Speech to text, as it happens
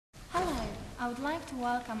would like to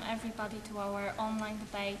welcome everybody to our online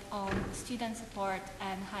debate on student support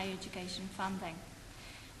and higher education funding.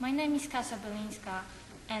 My name is Kasia Belińska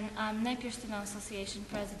and I'm Napier Student Association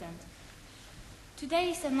President.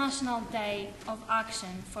 Today is a National Day of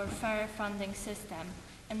Action for Fair Funding System,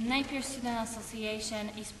 and Napier Student Association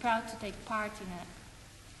is proud to take part in it.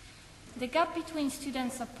 The gap between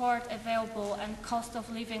student support available and cost of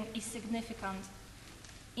living is significant,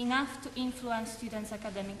 enough to influence students'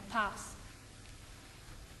 academic paths.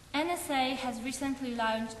 NSA has recently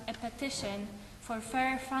launched a petition for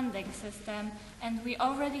fair funding system, and we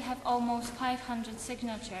already have almost 500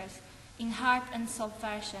 signatures in hard and soft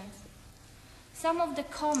versions. Some of the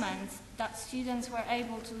comments that students were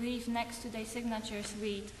able to leave next to their signatures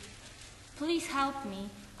read, "Please help me,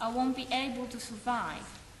 I won't be able to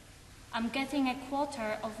survive. I'm getting a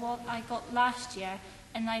quarter of what I got last year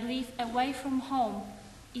and I live away from home.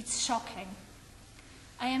 It's shocking.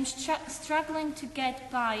 I am struggling to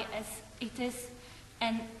get by as it is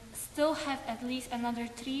and still have at least another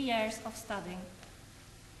 3 years of studying.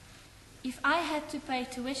 If I had to pay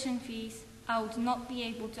tuition fees, I would not be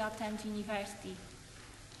able to attend university.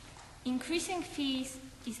 Increasing fees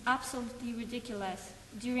is absolutely ridiculous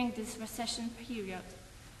during this recession period.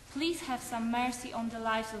 Please have some mercy on the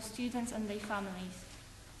lives of students and their families.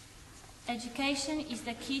 Education is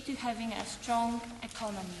the key to having a strong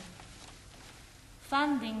economy.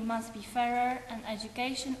 Funding must be fairer and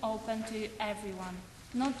education open to everyone,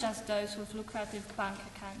 not just those with lucrative bank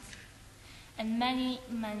accounts, and many,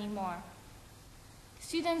 many more."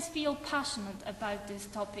 Students feel passionate about this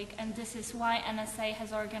topic, and this is why NSA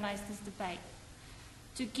has organized this debate,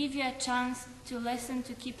 to give you a chance to listen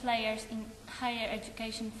to key players in higher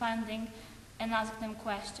education funding and ask them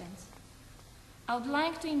questions. I would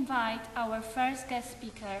like to invite our first guest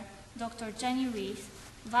speaker, Dr. Jenny Rees,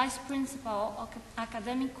 Vice Principal of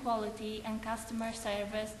Academic Quality and Customer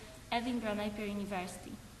Service, Edinburgh Napier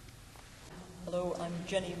University. Hello, I'm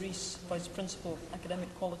Jenny Rees, Vice Principal,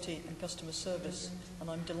 Academic Quality and Customer Service, and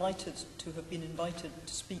I'm delighted to have been invited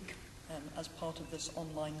to speak as part of this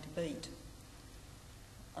online debate.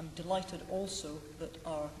 I'm delighted also that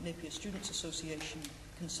our Napier Students Association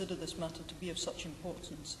consider this matter to be of such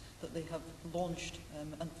importance that they have launched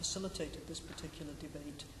and facilitated this particular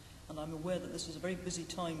debate. And I'm aware that this is a very busy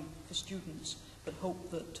time for students, but hope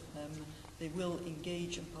that they will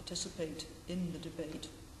engage and participate in the debate.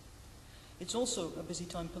 It's also a busy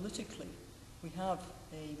time politically. We have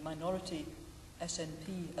a minority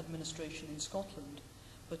SNP administration in Scotland,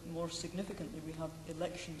 but more significantly we have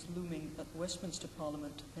elections looming at Westminster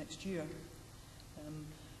Parliament next year.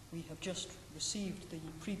 We have just received the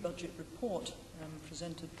pre-budget report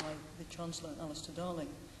presented by the Chancellor, Alistair Darling,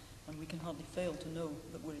 and we can hardly fail to know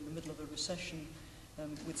that we're in the middle of a recession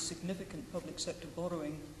with significant public sector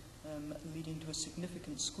borrowing leading to a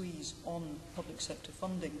significant squeeze on public sector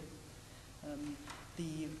funding.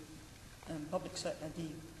 The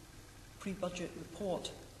pre-budget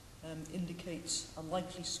report indicates a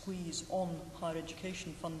likely squeeze on higher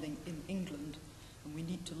education funding in England, and we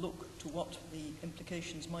need to look to what the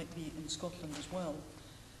implications might be in Scotland as well.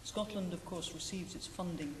 Scotland, of course, receives its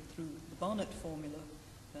funding through the Barnett formula,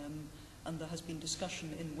 and there has been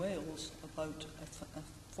discussion in Wales about a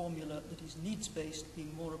formula that is needs-based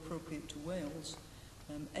being more appropriate to Wales.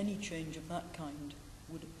 Any change of that kind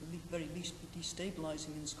would at the very least be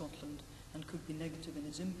destabilising in Scotland and could be negative in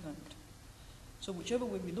its impact. So whichever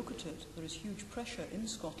way we look at it, there is huge pressure in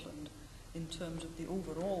Scotland in terms of the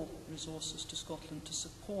overall resources to Scotland to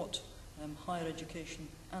support higher education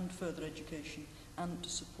and further education and to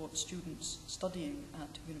support students studying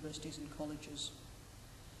at universities and colleges.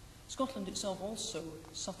 Scotland itself also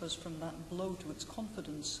suffers from that blow to its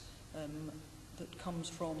confidence that comes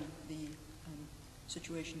from the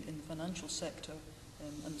situation in the financial sector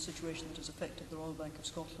and the situation that has affected the Royal Bank of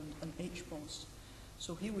Scotland and HBOS.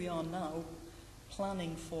 So here we are now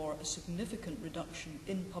planning for a significant reduction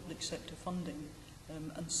in public sector funding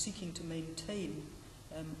and seeking to maintain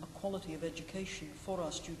a quality of education for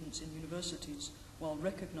our students in universities while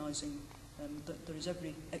recognising that there is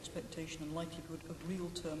every expectation and likelihood of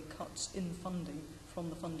real-term cuts in funding from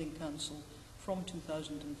the Funding Council from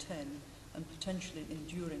 2010 and potentially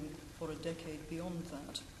enduring for a decade beyond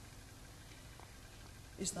that.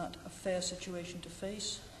 Is that a fair situation to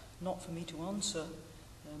face? Not for me to answer.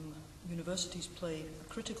 Universities play a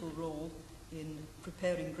critical role in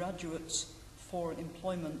preparing graduates for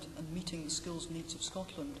employment and meeting the skills needs of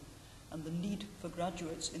Scotland, and the need for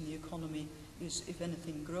graduates in the economy is, if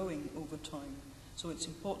anything, growing over time. So it's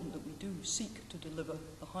important that we do seek to deliver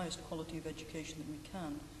the highest quality of education that we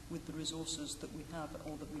can with the resources that we have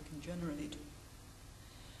or that we can generate.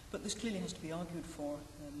 But this clearly has to be argued for.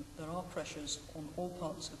 There are pressures on all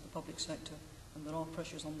parts of the public sector, and there are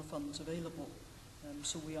pressures on the funds available.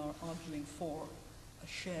 So we are arguing for a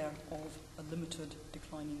share of a limited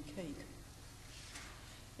declining cake.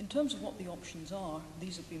 In terms of what the options are,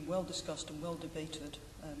 these have been well discussed and well debated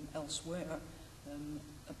elsewhere.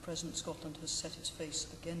 At present, Scotland has set its face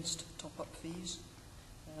against top-up fees.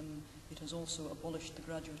 It has also abolished the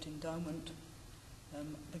graduate endowment.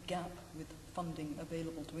 The gap with funding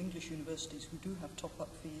available to English universities who do have top-up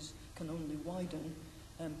fees can only widen,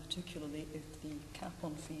 particularly if the cap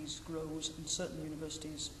on fees grows and certain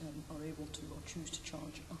universities are able to or choose to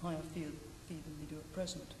charge a higher fee than they do at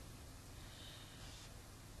present.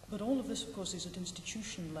 But all of this, of course, is at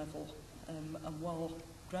institution level, and while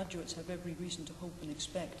graduates have every reason to hope and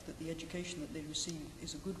expect that the education that they receive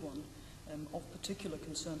is a good one, of particular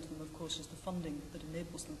concern to them, of course, is the funding that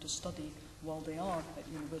enables them to study while they are at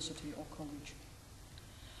university or college.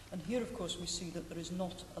 And here, of course, we see that there is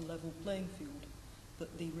not a level playing field,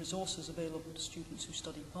 that the resources available to students who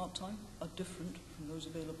study part-time are different from those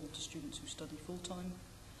available to students who study full-time,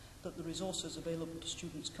 that the resources available to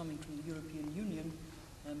students coming from the European Union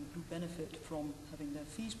who benefit from having their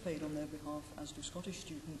fees paid on their behalf, as do Scottish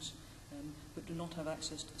students, but do not have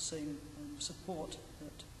access to the same support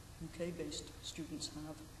that UK-based students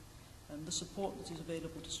have. The support that is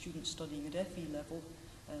available to students studying at FE level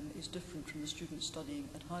is different from the students studying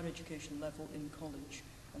at higher education level in college,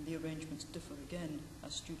 and the arrangements differ again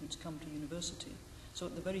as students come to university. So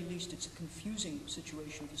at the very least, it's a confusing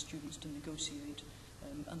situation for students to negotiate,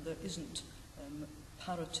 and there isn't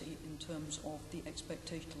parity in terms of the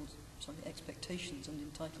expectations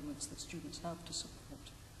and entitlements that students have to support.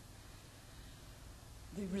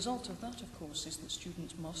 The result of that, of course, is that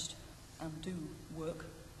students must and do work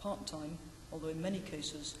part-time, although in many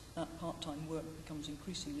cases that part-time work becomes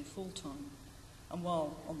increasingly full-time. And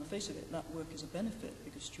while on the face of it that work is a benefit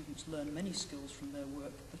because students learn many skills from their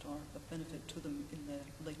work that are of benefit to them in their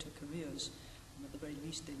later careers, and at the very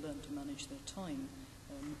least they learn to manage their time,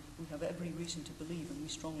 we have every reason to believe, and we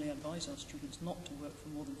strongly advise our students not to work for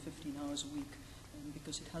more than 15 hours a week,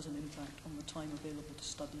 because it has an impact on the time available to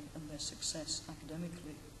study and their success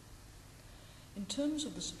academically. In terms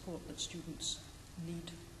of the support that students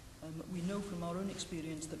need, we know from our own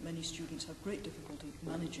experience that many students have great difficulty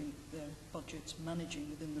managing their budgets, managing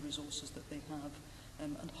within the resources that they have,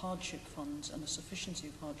 and hardship funds and a sufficiency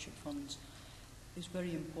of hardship funds is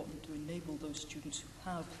very important to enable those students who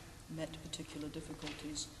have met particular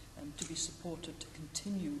difficulties to be supported to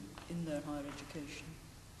continue in their higher education.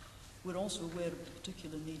 We're also aware of the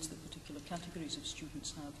particular needs that particular categories of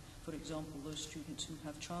students have, for example, those students who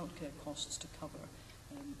have childcare costs to cover,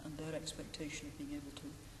 and their expectation of being able to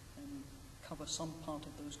cover some part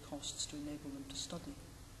of those costs to enable them to study.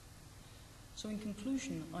 So in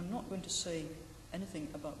conclusion, I'm not going to say anything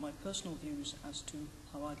about my personal views as to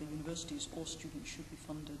how either universities or students should be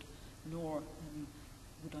funded, nor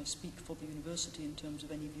would I speak for the university in terms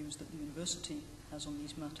of any views that the university has on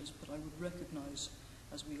these matters, but I would recognise,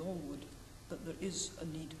 as we all would, that there is a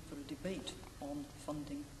need for a debate on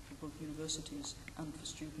funding for both universities and for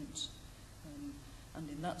students. And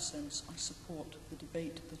in that sense, I support the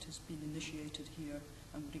debate that has been initiated here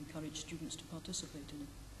and would encourage students to participate in it.